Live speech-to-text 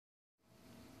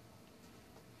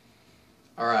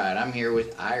All right, I'm here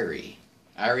with Irie.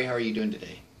 Irie, how are you doing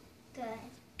today? Good.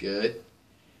 Good.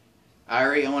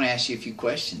 Irie, I want to ask you a few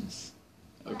questions.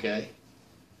 Okay?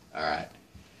 All right.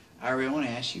 Irie, I want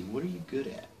to ask you, what are you good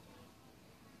at?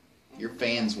 Your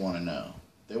fans want to know.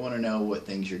 They want to know what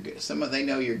things you're good at. They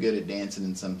know you're good at dancing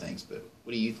and some things, but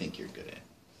what do you think you're good at?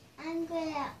 I'm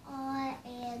good at art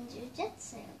and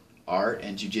jujitsu. Art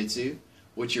and jiu-jitsu?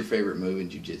 What's your favorite move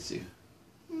in jiu-jitsu?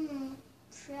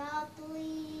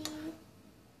 Probably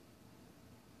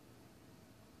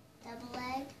double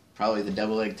leg. Probably the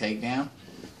double leg takedown?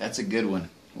 That's a good one.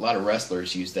 A lot of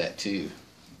wrestlers use that too.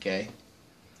 Okay?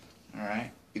 All right.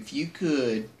 If you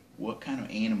could, what kind of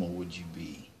animal would you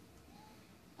be?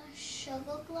 A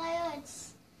sugar glider.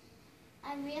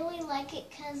 I really like it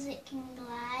because it can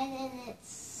glide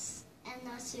and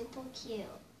they're super cute.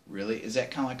 Really? Is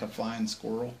that kind of like a flying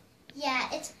squirrel? Yeah,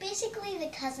 it's basically the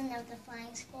cousin of the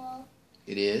flying squirrel.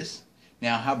 It is?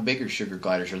 Now, how big are sugar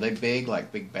gliders? Are they big,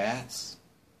 like big bats?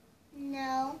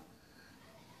 No.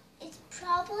 It's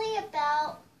probably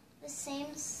about the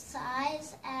same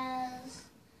size as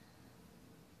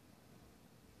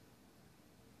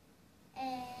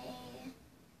a,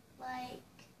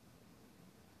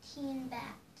 teen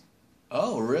bat.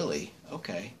 Oh, really?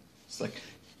 Okay. It's like,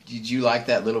 did you like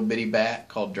that little bitty bat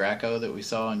called Draco that we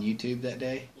saw on YouTube that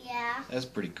day? Yeah. That's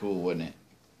pretty cool, wasn't it?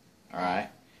 All right.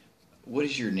 What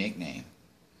is your nickname?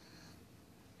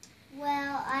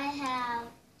 Well, I have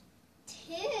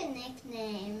 2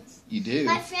 nicknames. You do?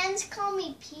 My friends call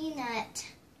me Peanut.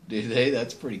 Do they?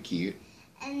 That's pretty cute.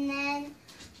 And then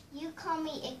you call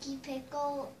me Icky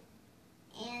Pickle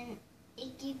and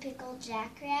Icky Pickle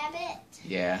Jackrabbit.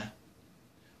 Yeah.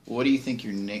 What do you think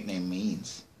your nickname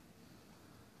means?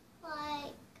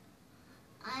 Like,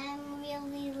 I'm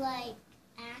really,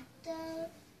 active.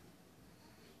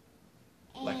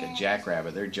 Like a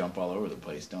jackrabbit. They jump all over the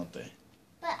place, don't they?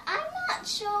 But I'm not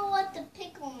sure what the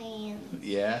pickle means.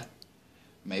 Yeah?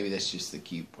 Maybe that's just the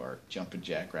cute part. Jumping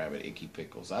jackrabbit, icky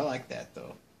pickles. I like that,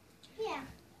 though. Yeah.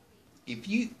 If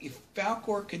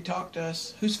Falcor could talk to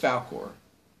us, who's Falcor?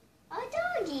 Our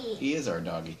doggy. He is our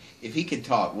doggy. If he could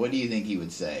talk, what do you think he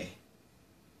would say?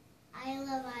 I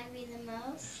love Irie the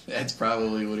most. That's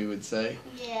probably what he would say?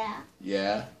 Yeah.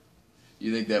 Yeah?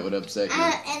 You think that would upset you?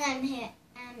 And I'm here.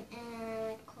 And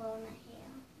cool in my hair.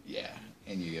 Yeah,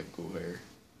 and you have cool hair.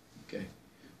 Okay.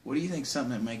 What do you think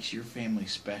something that makes your family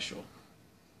special?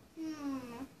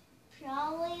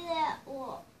 Probably that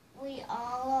we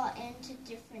all are into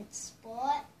different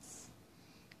sports,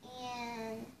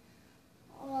 and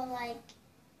or like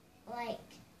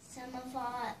some of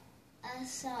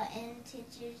us are into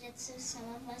jiu-jitsu, some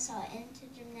of us are into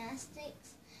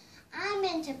gymnastics. I'm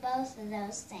into both of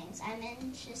those things. I'm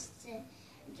interested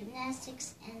in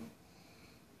gymnastics and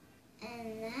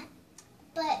that.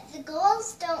 But the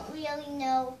girls don't really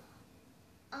know.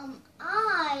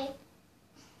 I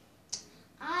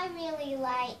really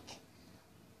like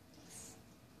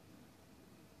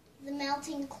the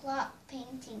melting clock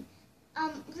painting.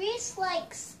 Reese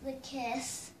likes the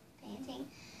kiss painting,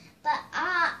 but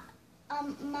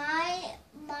my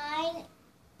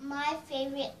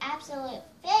favorite, absolute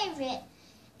favorite,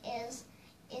 is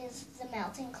the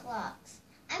melting clocks.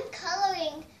 I'm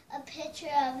coloring a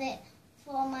picture of it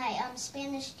for my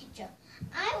Spanish teacher.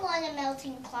 I want a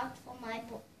melting clock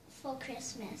for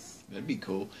Christmas. That'd be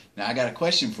cool. Now, I got a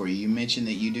question for you. You mentioned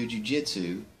that you do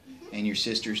jiu-jitsu and your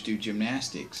sisters do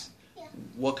gymnastics. Yeah.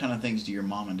 What kind of things do your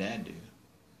mom and dad do?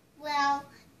 Well,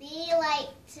 they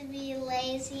like to be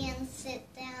lazy and sit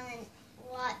down and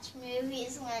watch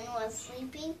movies when we're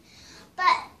sleeping.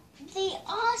 But they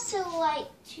also like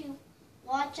to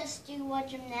watch us do our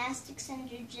gymnastics and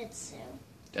jiu-jitsu.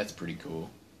 That's pretty cool.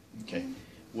 Okay.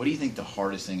 What do you think the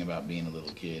hardest thing about being a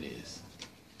little kid is?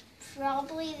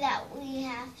 Probably that we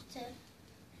have to,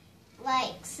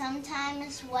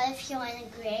 sometimes what if you're in a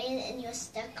grade and you're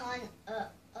stuck on a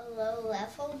low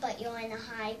level, but you're in a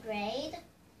high grade?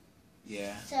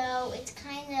 Yeah. So it's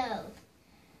kind of...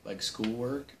 Like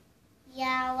schoolwork?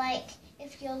 Yeah, like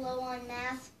if you're low on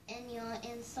math and you're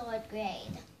in 3rd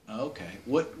grade. Okay.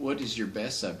 What is your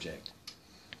best subject?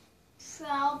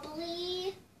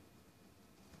 Probably...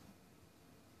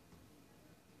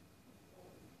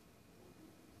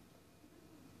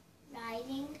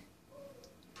 writing.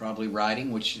 Probably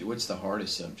writing. What's the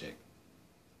hardest subject?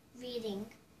 Reading.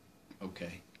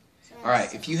 Okay. So All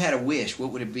right. If you had a wish,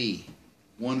 what would it be?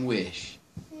 One wish.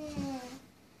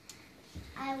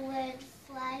 I would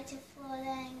fly to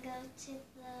Florida and go to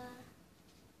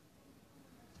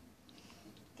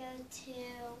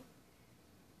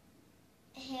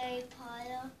Harry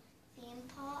Potter theme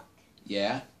park.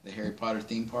 Yeah, the Harry Potter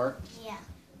theme park. Yeah.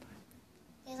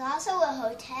 There's also a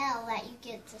hotel that you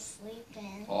get to sleep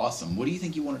in. Awesome. What do you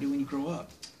think you want to do when you grow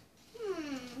up?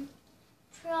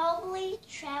 Probably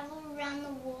travel around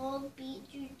the world, beat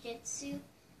jiu-jitsu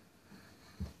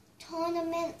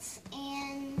tournaments,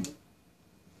 and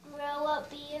grow up,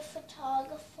 be a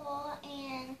photographer,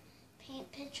 and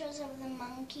paint pictures of the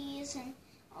monkeys and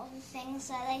all the things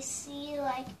that I see,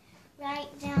 like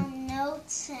write down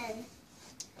notes and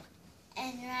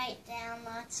write down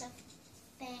lots of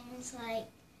things. Like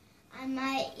I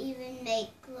might even make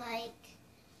like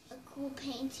a cool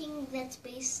painting that's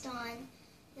based on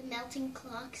the melting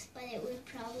clocks, but it would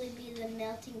probably be the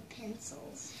melting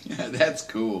pencils. Yeah, that's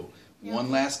cool. One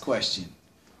last question.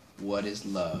 What is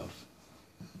love?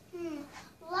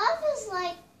 Love is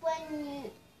like when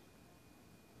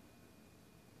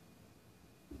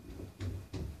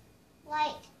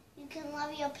you can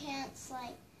love your parents,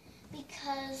 like,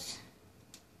 because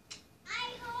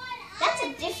that's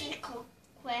a difficult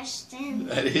question.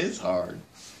 That is hard.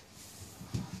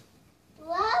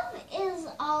 Love is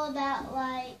all about,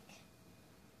 like,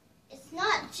 it's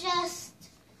not just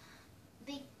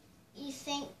you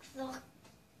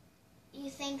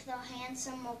think they're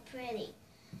handsome or pretty.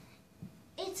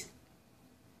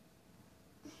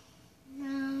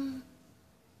 No,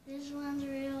 this one's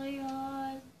really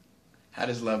hard. How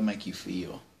does love make you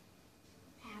feel?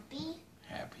 Happy.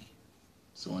 Happy.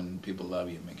 So when people love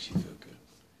you, it makes you feel good.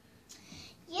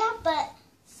 Yeah, but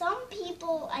some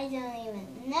people I don't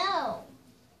even know.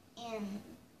 And,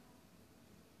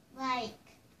 like,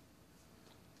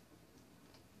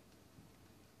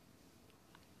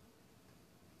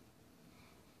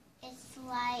 it's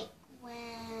like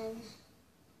when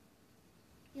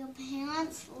your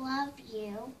parents love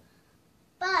you,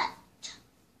 but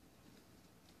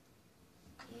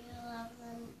you love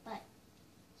them, but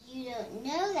you don't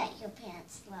know that your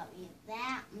parents love you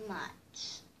that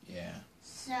much. Yeah.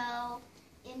 So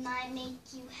it might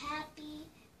make you happy,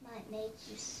 might make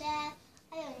you sad.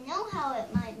 I don't know how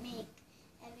it might make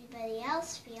everybody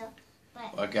else feel,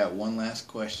 but... Well, I got one last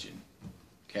question.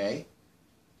 Okay?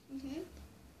 Mm-hmm.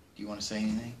 Do you want to say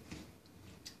anything?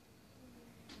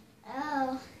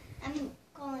 Oh, I'm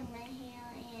calling my hair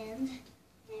and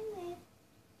anyway,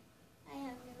 I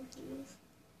have no shoes.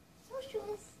 No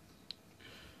shoes.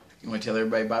 You want to tell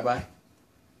everybody bye-bye?